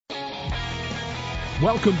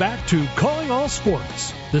Welcome back to Calling All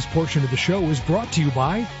Sports. This portion of the show is brought to you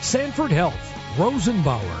by Sanford Health,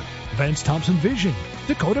 Rosenbauer, Vance Thompson Vision,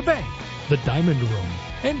 Dakota Bank, The Diamond Room,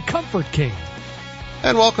 and Comfort King.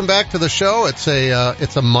 And welcome back to the show. It's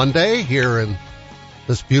a Monday here in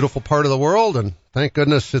this beautiful part of the world, and thank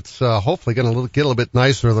goodness it's hopefully going to get a little bit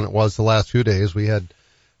nicer than it was the last few days. We had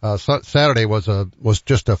Saturday was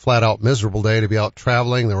just a flat out miserable day to be out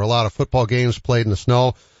traveling. There were a lot of football games played in the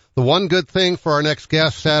snow. The one good thing for our next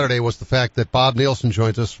guest Saturday was the fact that Bob Nielsen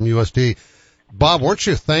joins us from USD. Bob, weren't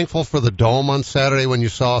you thankful for the Dome on Saturday when you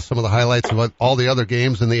saw some of the highlights of all the other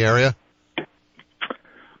games in the area?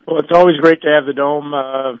 Well, it's always great to have the Dome.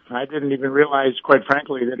 I didn't even realize, quite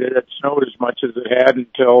frankly, that it had snowed as much as it had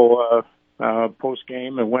until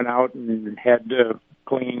post-game and went out and had to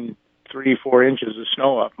clean 3-4 inches of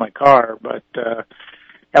snow off my car. But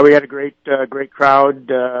yeah, we had a great crowd.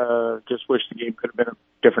 Just wish the game could have been a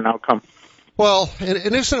different outcome. Well, and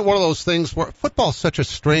isn't it one of those things where football's such a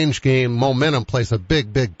strange game? Momentum plays a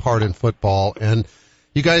big part in football, and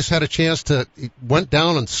you guys had a chance went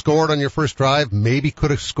down and scored on your first drive, maybe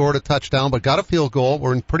could have scored a touchdown, but got a field goal.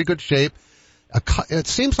 We're in pretty good shape. It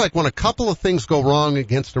seems like when a couple of things go wrong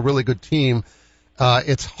against a really good team,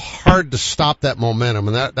 it's hard to stop that momentum,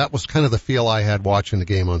 and that was kind of the feel I had watching the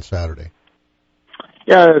game on Saturday.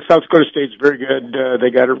 Yeah, South Dakota State's very good. They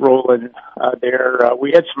got it rolling there.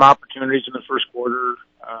 We had some opportunities in the first quarter.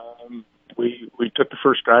 We took the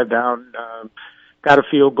first drive down, got a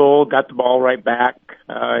field goal, got the ball right back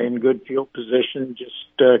in good field position,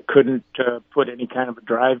 just couldn't put any kind of a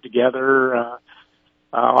drive together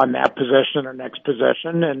on that possession or next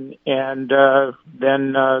possession. And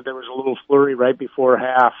then there was a little flurry right before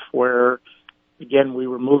half where, again, we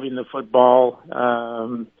were moving the football,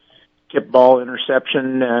 tip ball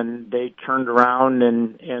interception, and they turned around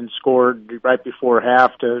and scored right before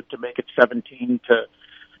half to make it 17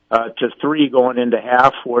 to 3 going into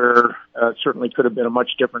half, where certainly could have been a much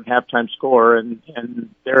different halftime score. And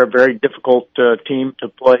they're a very difficult team to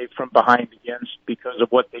play from behind against because of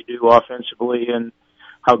what they do offensively and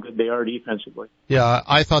how good they are defensively. Yeah,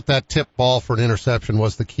 I thought that tip ball for an interception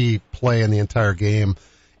was the key play in the entire game.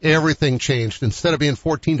 Everything changed. Instead of being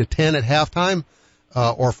 14-10 at halftime,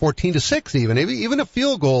 or 14-6 even a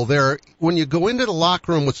field goal there, when you go into the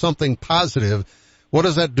locker room with something positive, what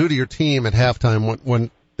does that do to your team at halftime when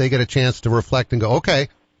they get a chance to reflect and go, okay,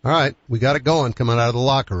 all right, we got it going coming out of the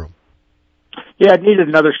locker room? Yeah, it needed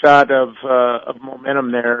another shot of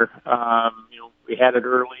momentum there. We had it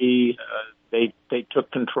early. They took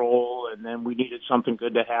control, and then we needed something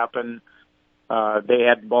good to happen. They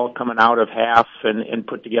had the ball coming out of half and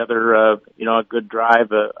put together, a good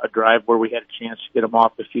drive, a drive where we had a chance to get them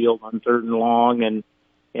off the field on 3rd and long, and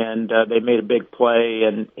they made a big play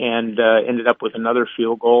and ended up with another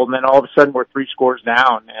field goal. And then all of a sudden we're 3 scores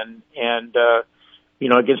down and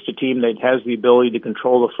against a team that has the ability to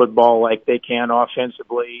control the football like they can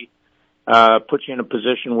offensively, puts you in a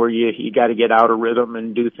position where you got to get out of rhythm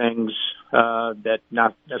and do things that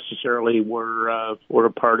not necessarily were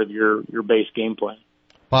a part of your base game plan.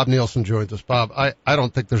 Bob Nielsen joins us. Bob, I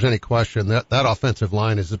don't think there's any question that offensive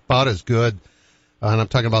line is about as good, and I'm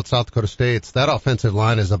talking about South Dakota State's, that offensive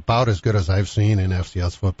line is about as good as I've seen in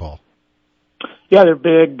FCS football. Yeah, they're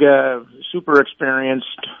big, super experienced.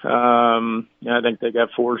 I think they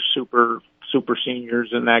got 4 super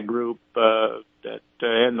seniors in that group,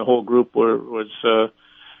 and the whole group were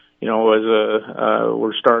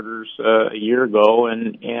starters a year ago,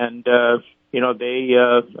 and they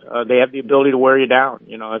have the ability to wear you down.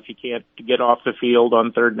 If you can't get off the field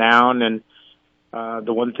on 3rd down, and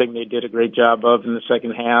the one thing they did a great job of in the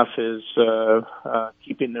second half is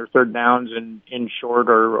keeping their 3rd downs in short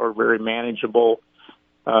or very manageable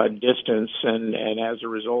distance, and as a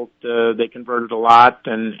result, they converted a lot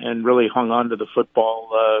and really hung on to the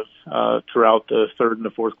football throughout the 3rd and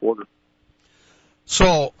the 4th quarter.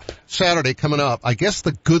 So, Saturday coming up, I guess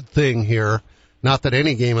the good thing here, not that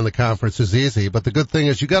any game in the conference is easy, but the good thing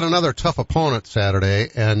is you got another tough opponent Saturday,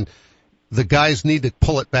 and the guys need to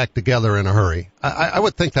pull it back together in a hurry. I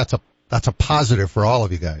would think that's a positive for all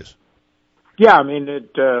of you guys. Yeah, I mean,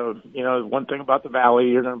 one thing about the Valley,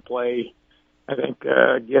 you're going to play, I think,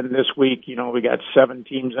 again this week, we got 7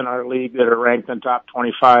 teams in our league that are ranked in top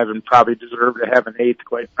 25 and probably deserve to have an 8th,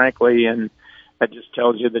 quite frankly, and that just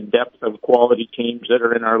tells you the depth of quality teams that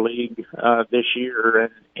are in our league this year,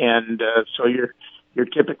 and so you're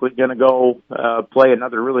typically going to go play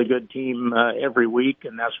another really good team every week,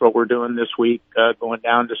 and that's what we're doing this week, going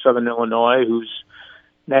down to Southern Illinois, who's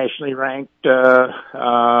nationally ranked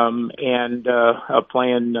and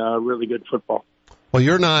playing really good football. Well,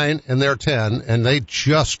 you're 9 and they're 10, and they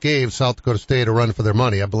just gave South Dakota State a run for their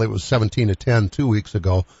money. I believe it was 17-10 2 weeks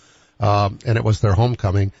ago, and it was their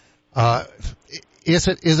homecoming. Is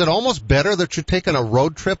it almost better that you're taking a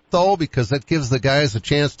road trip though, because that gives the guys a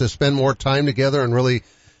chance to spend more time together and really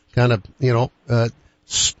kind of, deal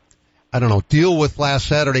with last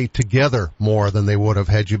Saturday together more than they would have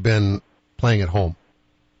had you been playing at home?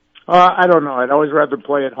 I don't know. I'd always rather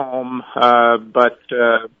play at home, but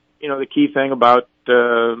the key thing about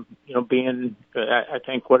being, I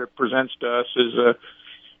think what it presents to us is a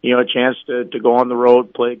chance to go on the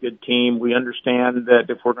road, play a good team. We understand that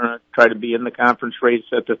if we're going to try to be in the conference race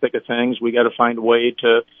at the thick of things, we got to find a way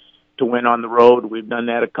to win on the road. We've done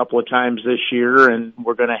that a couple of times this year, and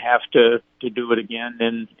we're going to have to do it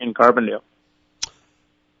again in Carbondale.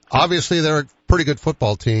 Obviously, they're a pretty good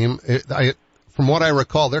football team. From what I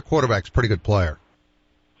recall, their quarterback's a pretty good player.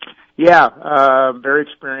 Yeah, very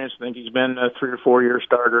experienced. I think he's been a 3 or 4 year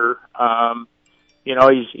starter.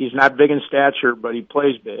 He's not big in stature, but he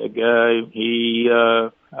plays big.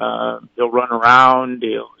 He'll run around,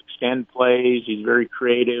 he'll extend plays, he's very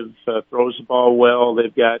creative, throws the ball well.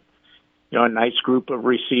 They've got, a nice group of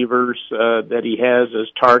receivers, that he has as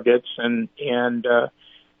targets and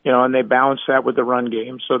they balance that with the run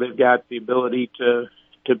game. So they've got the ability to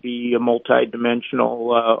be a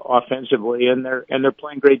multi-dimensional, offensively, and they're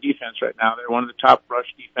playing great defense right now. They're one of the top rush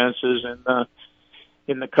defenses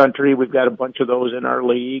in the country. We've got a bunch of those in our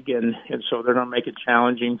league, and so they're going to make it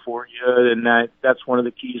challenging for you. And that's one of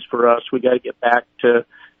the keys for us. We got to get back to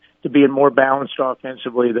being more balanced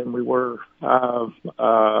offensively than we were on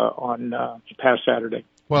past Saturday.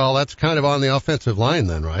 Well, that's kind of on the offensive line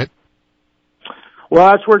then, right? Well,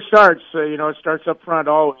 that's where it starts. It starts up front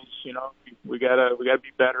always. We gotta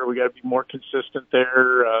be better. We gotta be more consistent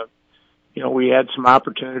there. We had some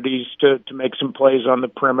opportunities to make some plays on the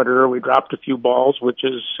perimeter. We dropped a few balls, which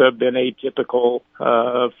has been atypical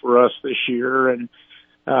for us this year, and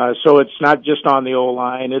so it's not just on the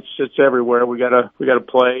O-line. It's everywhere. We gotta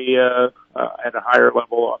play at a higher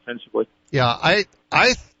level offensively. Yeah, I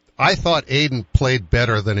thought Aiden played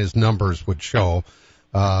better than his numbers would show.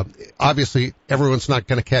 Obviously, everyone's not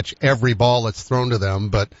going to catch every ball that's thrown to them,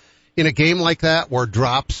 but in a game like that where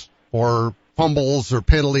drops or fumbles or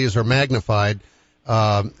penalties are magnified,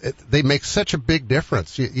 they make such a big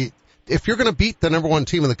difference. If you're going to beat the number one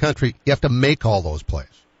team in the country, you have to make all those plays.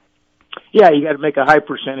 Yeah, you got to make a high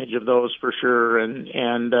percentage of those for sure.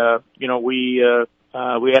 And we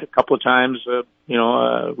had a couple of times,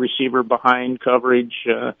 a receiver behind coverage,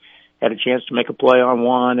 had a chance to make a play on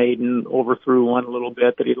one. Aiden overthrew one a little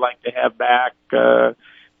bit that he'd like to have back.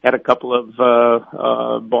 Had a couple of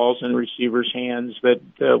balls in receivers' hands that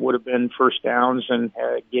would have been first downs and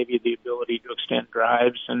gave you the ability to extend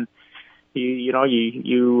drives. And you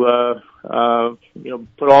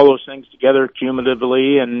put all those things together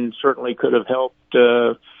cumulatively, and certainly could have helped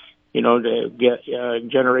to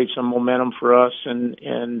generate some momentum for us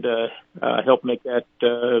and help make that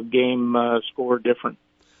game score different.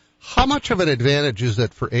 How much of an advantage is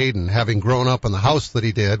it for Aiden, having grown up in the house that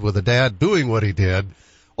he did with a dad doing what he did,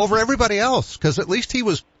 over everybody else? Because at least he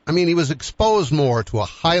was exposed more to a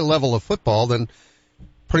high level of football than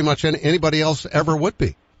pretty much anybody else ever would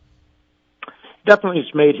be. Definitely,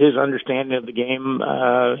 it's made his understanding of the game.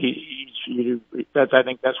 I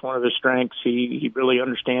think that's one of his strengths. He really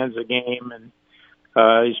understands the game, and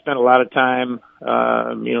he spent a lot of time,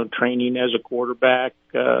 training as a quarterback.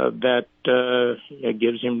 That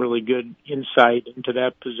gives him really good insight into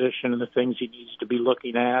that position and the things he needs to be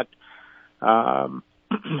looking at.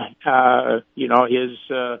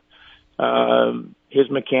 His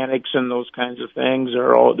mechanics and those kinds of things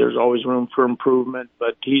there's always room for improvement,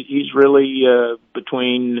 but he's really,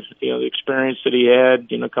 between, the experience that he had,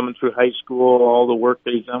 coming through high school, all the work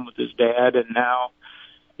that he's done with his dad, and now,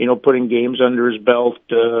 putting games under his belt,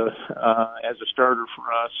 as a starter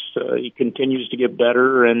for us, he continues to get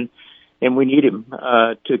better, and we need him,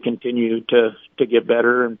 to continue to get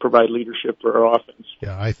better and provide leadership for our offense.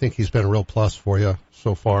 Yeah, I think he's been a real plus for you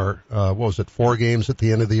so far. 4 games at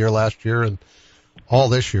the end of the year last year, and all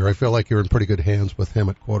this year? I feel like you're in pretty good hands with him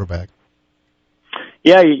at quarterback.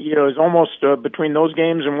 Yeah, it's almost, between those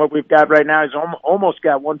games and what we've got right now, he's almost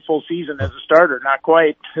got one full season as a starter. Not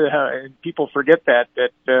quite. People forget that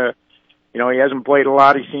he hasn't played a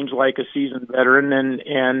lot. He seems like a seasoned veteran,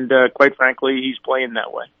 and quite frankly, he's playing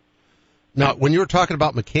that way. Now, when you were talking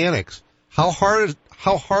about mechanics, how hard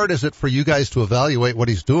is it for you guys to evaluate what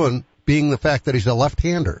he's doing, being the fact that he's a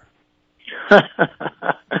left-hander?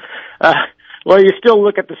 Well, you still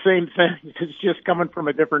look at the same thing. It's just coming from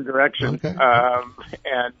a different direction. Okay.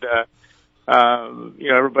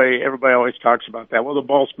 everybody always talks about that. Well, the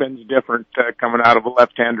ball spins different coming out of a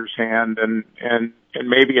left-hander's hand, and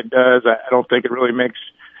maybe it does. I don't think it really makes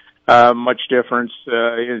much difference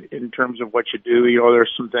in terms of what you do.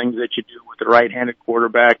 There's some things that you do with the right-handed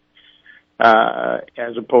quarterback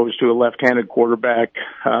as opposed to a left-handed quarterback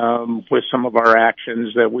with some of our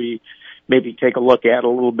actions that we maybe take a look at a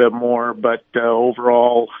little bit more. But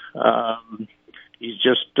overall, he's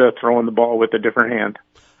just throwing the ball with a different hand.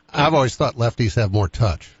 I've always thought lefties have more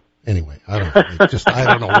touch. Anyway, I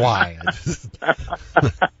don't know why.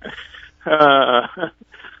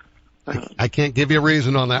 I can't give you a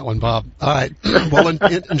reason on that one, Bob. All right. Well,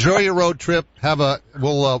 enjoy your road trip.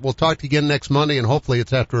 We'll talk to you again next Monday, and hopefully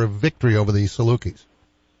it's after a victory over the Salukis.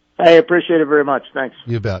 I appreciate it very much. Thanks.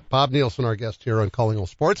 You bet. Bob Nielsen, our guest here on Calling All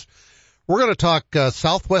Sports. We're going to talk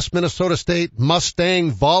Southwest Minnesota State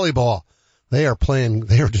Mustang volleyball. They are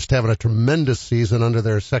just having a tremendous season under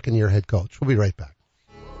their second-year head coach. We'll be right back.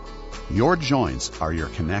 Your joints are your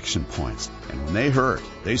connection points, and when they hurt,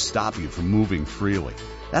 they stop you from moving freely.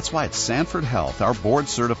 That's why at Sanford Health, our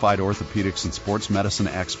board-certified orthopedics and sports medicine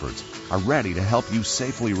experts are ready to help you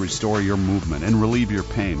safely restore your movement and relieve your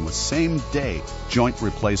pain with same-day joint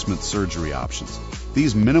replacement surgery options.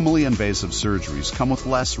 These minimally invasive surgeries come with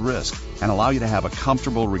less risk and allow you to have a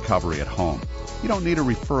comfortable recovery at home. You don't need a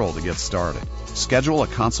referral to get started. Schedule a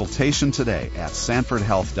consultation today at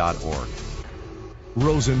sanfordhealth.org.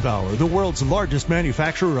 Rosenbauer, the world's largest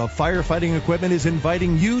manufacturer of firefighting equipment, is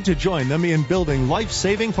inviting you to join them in building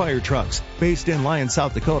life-saving fire trucks. Based in Lyons,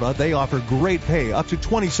 South Dakota, they offer great pay, up to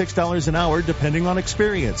 $26 an hour, depending on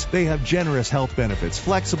experience. They have generous health benefits,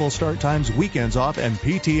 flexible start times, weekends off, and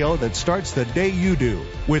PTO that starts the day you do.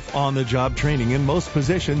 With on-the-job training in most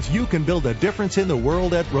positions, you can build a difference in the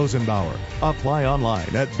world at Rosenbauer. Apply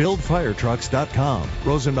online at buildfiretrucks.com.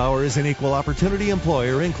 Rosenbauer is an equal opportunity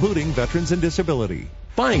employer, including veterans and disability.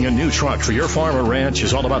 Buying a new truck for your farm or ranch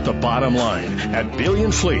is all about the bottom line. At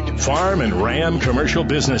Billion Fleet, Farm and Ram Commercial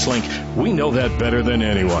Business Link, we know that better than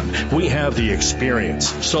anyone. We have the experience,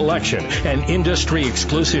 selection, and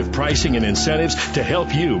industry-exclusive pricing and incentives to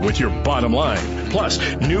help you with your bottom line. Plus,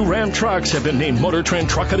 new Ram trucks have been named Motor Trend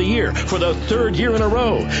Truck of the Year for the third year in a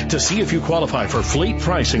row. To see if you qualify for fleet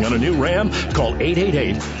pricing on a new Ram, call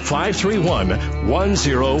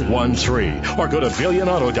 888-531-1013 or go to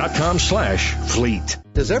billionauto.com/fleet.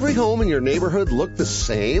 Does every home in your neighborhood look the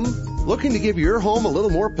same? Looking to give your home a little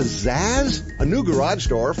more pizzazz? A new garage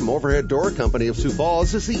door from Overhead Door Company of Sioux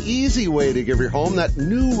Falls is the easy way to give your home that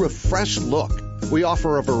new, refreshed look. We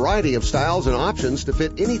offer a variety of styles and options to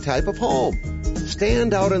fit any type of home.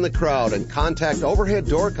 Stand out in the crowd and contact Overhead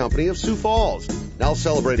Door Company of Sioux Falls. Now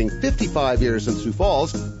celebrating 55 years in Sioux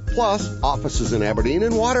Falls, plus offices in Aberdeen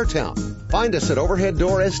and Watertown. Find us at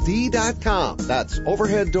overheaddoorsd.com. That's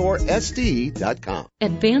overheaddoorsd.com.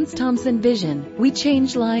 Advanced Thompson Vision. We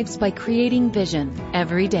change lives by creating vision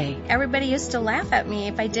every day. Everybody used to laugh at me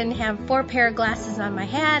if I didn't have 4 pair of glasses on my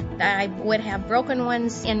head. I would have broken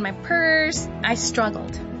ones in my purse. I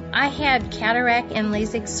struggled. I had cataract and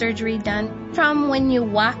LASIK surgery done. From when you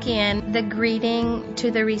walk in, the greeting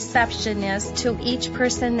to the receptionist to each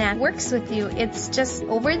person that works with you, it's just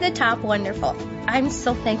over the top wonderful. I'm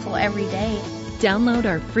so thankful every day. Download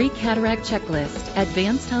our free cataract checklist at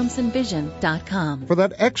AdvancedThompsonVision.com. For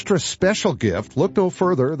that extra special gift, look no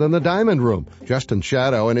further than the Diamond Room. Justin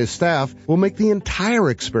Shadow and his staff will make the entire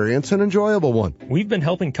experience an enjoyable one. We've been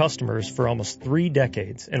helping customers for almost 3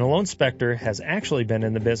 decades, and Alone Spectre has actually been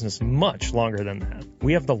in the business much longer than that.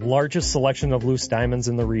 We have the largest selection of loose diamonds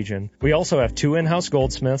in the region. We also have 2 in-house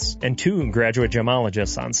goldsmiths and 2 graduate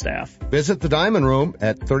gemologists on staff. Visit the Diamond Room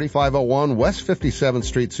at 3501 West 57th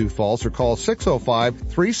Street, Sioux Falls, or call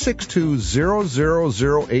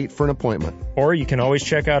 605-362-0008 for an appointment. Or you can always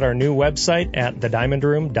check out our new website at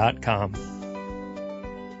thediamondroom.com.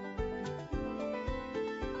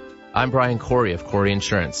 I'm Brian Corey of Corey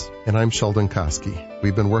Insurance. And I'm Sheldon Koski.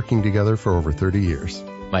 We've been working together for over 30 years.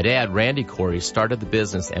 My dad, Randy Corey, started the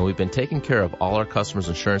business, and we've been taking care of all our customers'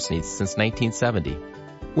 insurance needs since 1970.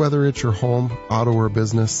 Whether it's your home, auto, or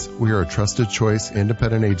business, we are a trusted choice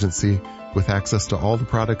independent agency with access to all the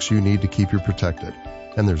products you need to keep you protected.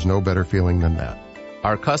 And there's no better feeling than that.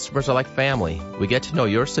 Our customers are like family. We get to know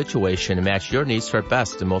your situation and match your needs to our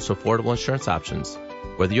best and most affordable insurance options.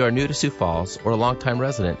 Whether you are new to Sioux Falls or a longtime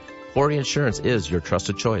resident, Corey Insurance is your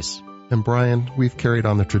trusted choice. And Brian, we've carried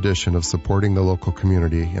on the tradition of supporting the local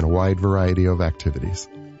community in a wide variety of activities.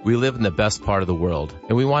 We live in the best part of the world,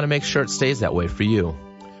 and we want to make sure it stays that way for you.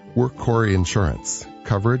 We're Corey Insurance.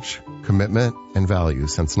 Coverage, commitment, and value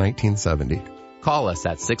since 1970. Call us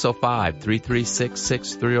at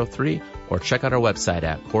 605-336-6303 or check out our website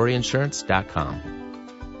at coreyinsurance.com.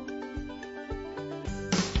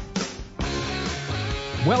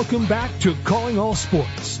 Welcome back to Calling All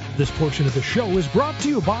Sports. This portion of the show is brought to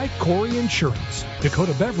you by Corey Insurance,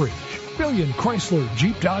 Dakota Beverage, Billion Chrysler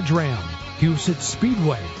Jeep Dodge Ram, Huset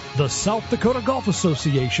Speedway, the South Dakota Golf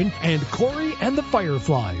Association, and Corey and the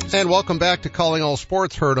Fireflies. And welcome back to Calling All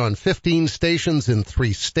Sports, heard on 15 stations in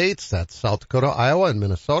 3 states. That's South Dakota, Iowa, and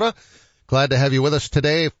Minnesota. Glad to have you with us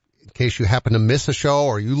today. In case you happen to miss a show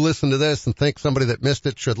or you listen to this and think somebody that missed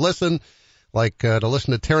it should listen, like to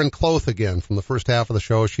listen to Taryn Cloth again from the first half of the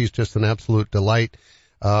show. She's just an absolute delight.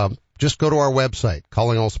 Just go to our website,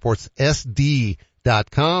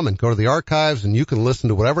 callingallsportsSD.com, and go to the archives, and you can listen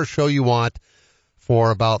to whatever show you want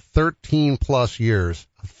for about 13 plus years.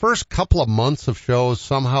 The first couple of months of shows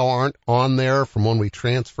somehow aren't on there from when we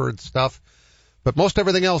transferred stuff, but most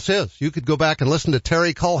everything else is. You could go back and listen to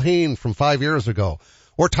Terry Culhane from 5 years ago,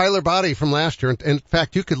 or Tyler Boddy from last year. In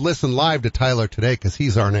fact, you could listen live to Tyler today because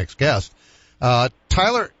he's our next guest.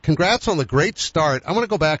 Tyler, congrats on the great start. I want to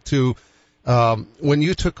go back to when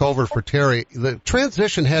you took over for Terry. The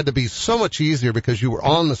transition had to be so much easier because you were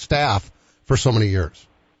on the staff for so many years.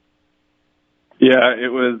 Yeah,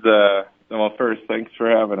 it was, well, first, thanks for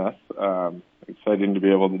having us. Exciting to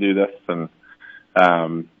be able to do this. And,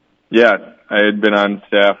 yeah, I had been on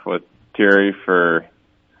staff with Terry for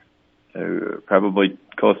probably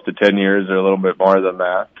close to 10 years or a little bit more than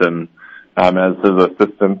that. And as his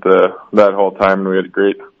assistant that whole time, we had a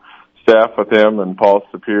great staff with him and Paul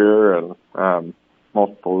Sapir and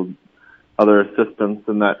multiple other assistants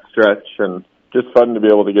in that stretch. And just fun to be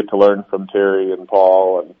able to get to learn from Terry and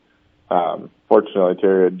Paul. And fortunately,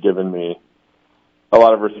 Terry had given me a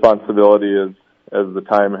lot of responsibility as the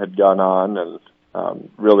time had gone on, and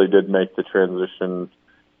really did make the transition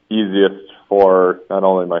easiest for not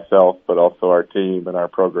only myself but also our team and our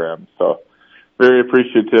program. So very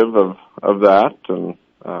appreciative of that, and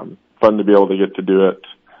fun to be able to get to do it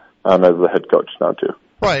as the head coach now too.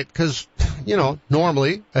 Right, because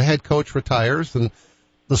normally a head coach retires and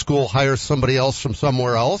the school hires somebody else from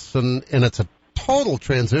somewhere else, and it's a total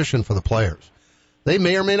transition for the players. They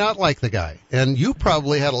may or may not like the guy. And you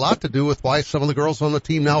probably had a lot to do with why some of the girls on the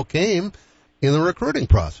team now came in the recruiting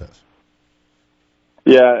process.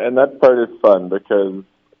 Yeah, and that part is fun because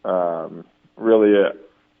really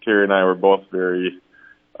Terry and I were both a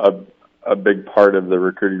big part of the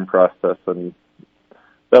recruiting process, and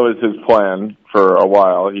that was his plan for a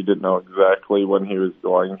while. He didn't know exactly when he was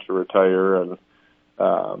going to retire, and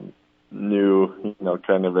knew,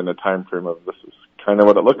 kind of in a time frame of this is kind of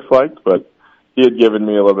what it looks like, but he had given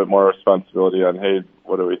me a little bit more responsibility on, hey,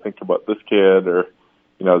 what do we think about this kid? Or,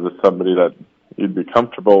 is this somebody that you'd be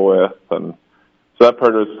comfortable with? And so that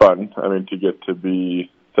part was fun. I mean, to get to be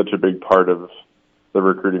such a big part of the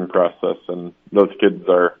recruiting process. And those kids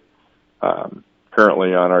are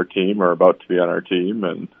currently on our team or about to be on our team.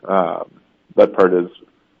 And that part has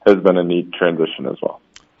been a neat transition as well.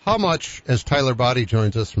 How much, as Tyler Boddy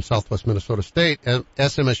joins us from Southwest Minnesota State,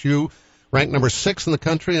 SMSU ranked number 6 in the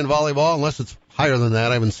country in volleyball, unless it's higher than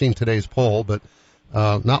that. I haven't seen today's poll, but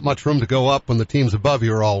not much room to go up when the teams above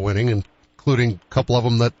you are all winning, including a couple of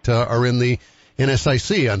them that are in the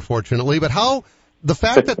NSIC, unfortunately. But the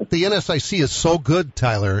fact that the NSIC is so good,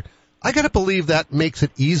 Tyler, I got to believe that makes it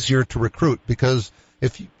easier to recruit, because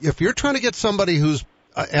if you're trying to get somebody who's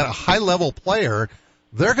at a high-level player,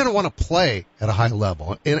 they're going to want to play at a high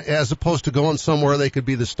level, as opposed to going somewhere they could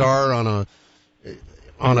be the star on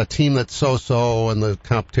a team that's so-so and the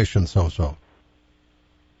competition so-so.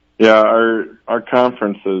 Yeah, our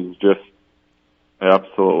conference is just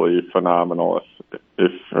absolutely phenomenal,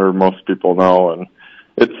 if most people know, and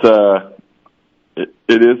it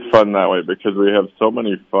is fun that way because we have so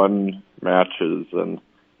many fun matches, and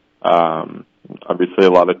obviously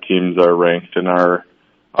a lot of teams are ranked in our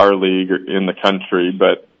league in the country,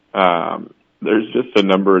 but there's just a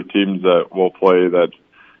number of teams that will play that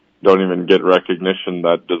don't even get recognition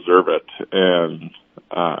that deserve it. And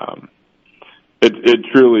it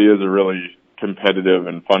truly is a really competitive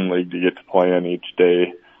and fun league to get to play in each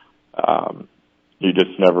day. You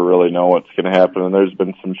just never really know what's going to happen, and there's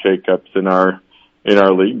been some shakeups in our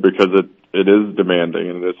league because it is demanding,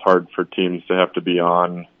 and it is hard for teams to have to be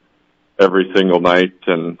on every single night.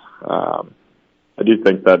 And I do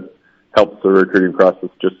think that helps the recruiting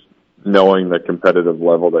process. Just knowing the competitive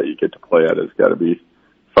level that you get to play at has got to be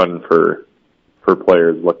fun for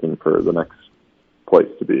players looking for the next place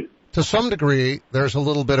to be. To some degree, there's a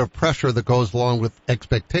little bit of pressure that goes along with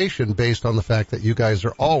expectation based on the fact that you guys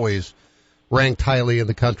are always ranked highly in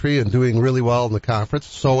the country and doing really well in the conference.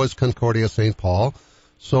 So is Concordia St. Paul.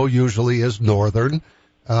 So usually is Northern.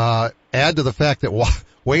 add to the fact that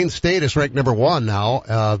Wayne State is ranked number 1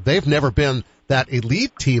 now. They've never been that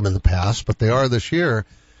elite team in the past, but they are this year.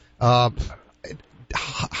 How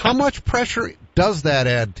much pressure does that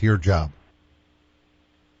add to your job?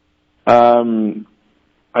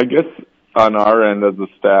 I guess on our end as a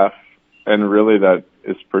staff, and really that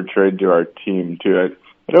is portrayed to our team too.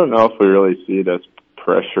 I don't know if we really see it as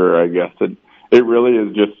pressure. I guess it really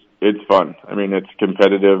is just, it's fun. I mean, it's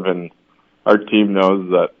competitive, and our team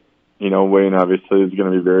knows that, Wayne obviously is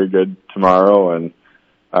going to be very good tomorrow, and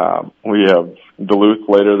we have Duluth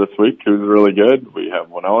later this week, who's really good. We have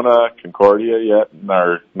Winona, Concordia yet in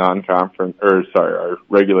our our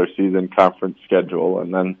regular season conference schedule,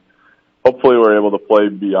 and then hopefully we're able to play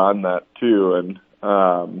beyond that too. And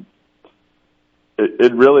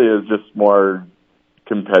it really is just more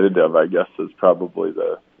competitive, I guess, is probably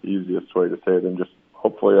the easiest way to say it. And just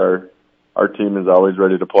hopefully our team is always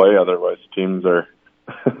ready to play. Otherwise, teams are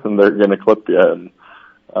they're going to clip you. And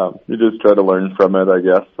you just try to learn from it, I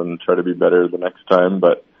guess, and try to be better the next time.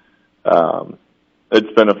 But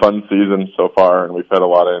it's been a fun season so far, and we've had a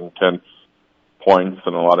lot of intense points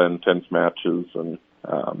and a lot of intense matches, and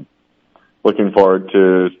looking forward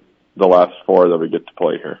to the last 4 that we get to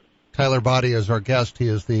play here. Tyler Boddy is our guest. He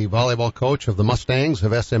is the volleyball coach of the Mustangs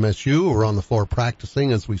of SMSU. We're on the floor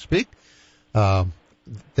practicing as we speak.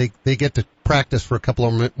 They get to practice for a couple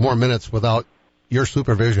of more minutes without your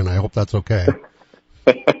supervision. I hope that's okay.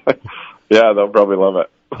 Yeah, they'll probably love it.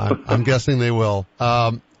 I'm guessing they will.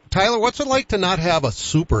 Tyler, what's it like to not have a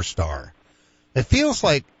superstar? It feels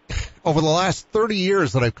like over the last 30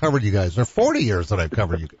 years that I've covered you guys, or 40 years that I've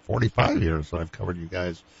covered you, 45 years that I've covered you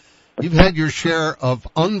guys, you've had your share of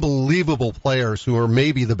unbelievable players who are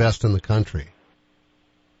maybe the best in the country.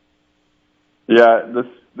 Yeah,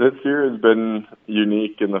 this year has been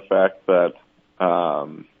unique in the fact that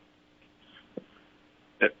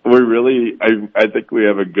we really, I think we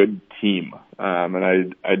have a good team,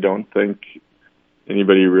 and I don't think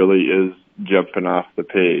anybody really is jumping off the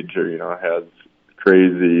page or has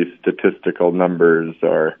crazy statistical numbers,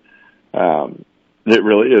 or it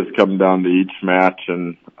really has come down to each match.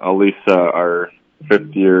 And Elisa, our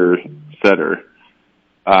 5th-year setter,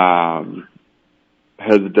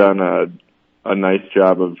 has done a nice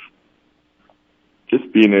job of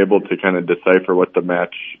just being able to kind of decipher where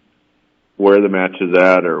the match is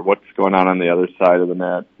at, or what's going on the other side of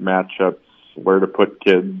the matchups, where to put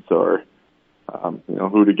kids, or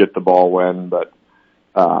who to get the ball when. But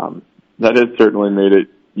that has certainly made it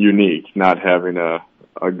unique, not having a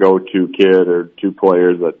go-to kid or 2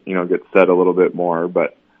 players that, get set a little bit more.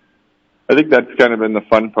 But I think that's kind of been the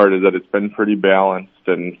fun part, is that it's been pretty balanced,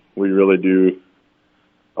 and we really do,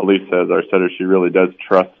 Elisa, as our setter, she really does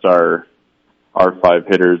trust our 5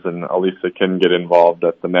 hitters, and Elisa can get involved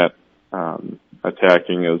at the net,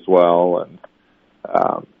 attacking as well. And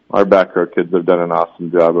our back row kids have done an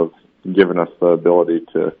awesome job of giving us the ability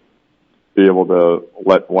to be able to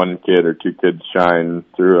let 1 kid or 2 kids shine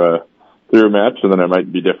through a match, and then it might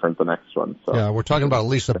be different the next one. So yeah, we're talking about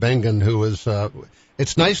Lisa Bengen, who is.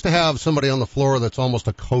 It's nice to have somebody on the floor that's almost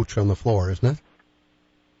a coach on the floor, isn't it?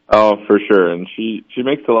 Oh, for sure. And she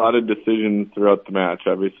makes a lot of decisions throughout the match.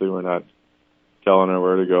 Obviously, we're not telling her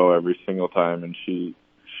where to go every single time, and she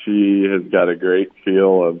has got a great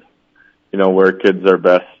feel of where kids are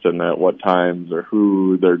best and at what times, or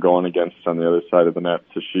who they're going against on the other side of the net.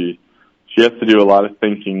 So she has to do a lot of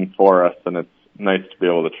thinking for us, and it's nice to be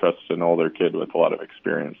able to trust an older kid with a lot of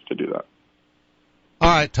experience to do that. All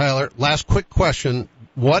right, Tyler, last quick question.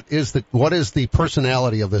 What is the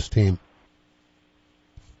personality of this team?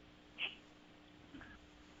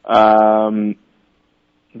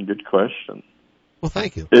 Good question. Well,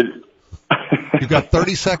 thank you. You've got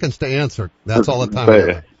 30 seconds to answer. That's all the time I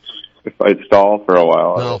have. If I stall for a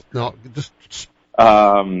while. No, just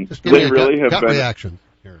give they me really have gut been reaction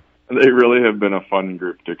here. They really have been a fun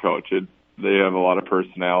group to coach. They have a lot of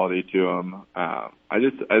personality to them. I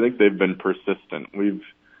think they've been persistent. We've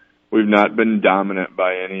not been dominant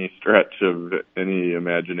by any stretch of any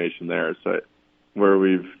imagination there. So where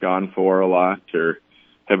we've gone for a lot, or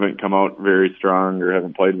haven't come out very strong, or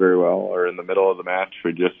haven't played very well, or in the middle of the match,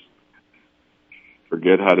 we just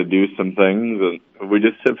forget how to do some things. And we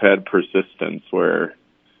just have had persistence where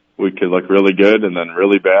we could look really good and then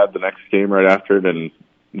really bad the next game right after it. And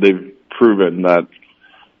they've proven that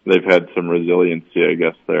they've had some resiliency, I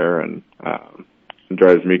guess, there. And it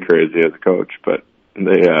drives me crazy as a coach, but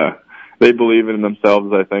they believe in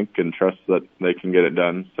themselves, I think, and trust that they can get it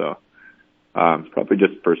done. So probably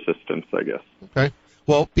just persistence, I guess. Okay.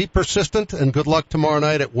 Well, be persistent, and good luck tomorrow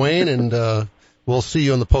night at Wayne, and we'll see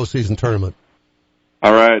you in the postseason tournament.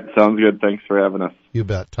 All right. Sounds good. Thanks for having us. You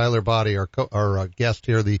bet. Tyler Boddy, our guest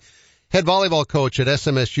here, the head volleyball coach at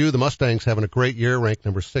SMSU. The Mustangs having a great year, ranked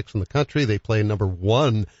number 6 in the country. They play number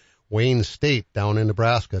 1 Wayne State down in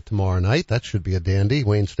Nebraska tomorrow night. That should be a dandy.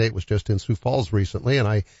 Wayne State was just in Sioux Falls recently, and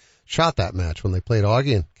I shot that match when they played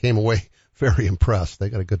Augie and came away very impressed. They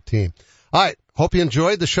got a good team. All right. Hope you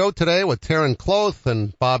enjoyed the show today with Taryn Cloth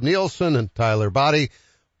and Bob Nielsen and Tyler Boddy.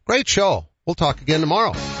 Great show. We'll talk again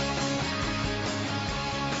tomorrow.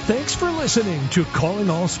 Thanks for listening to Calling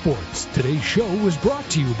All Sports. Today's show was brought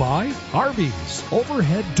to you by Arby's,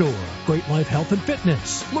 Overhead Door, Great Life Health and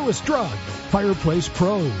Fitness, Lewis Drug, Fireplace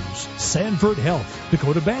Pros, Sanford Health,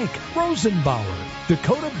 Dakota Bank, Rosenbauer,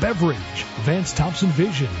 Dakota Beverage, Vance Thompson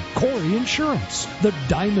Vision, Corey Insurance, The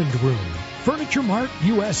Diamond Room, Furniture Mart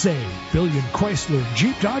USA, Billion Chrysler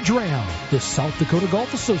Jeep Dodge Ram, the South Dakota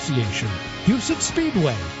Golf Association, Houston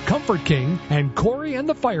Speedway, Comfort King, and Corey and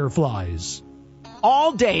the Fireflies.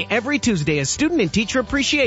 All day, every Tuesday is Student and Teacher Appreciation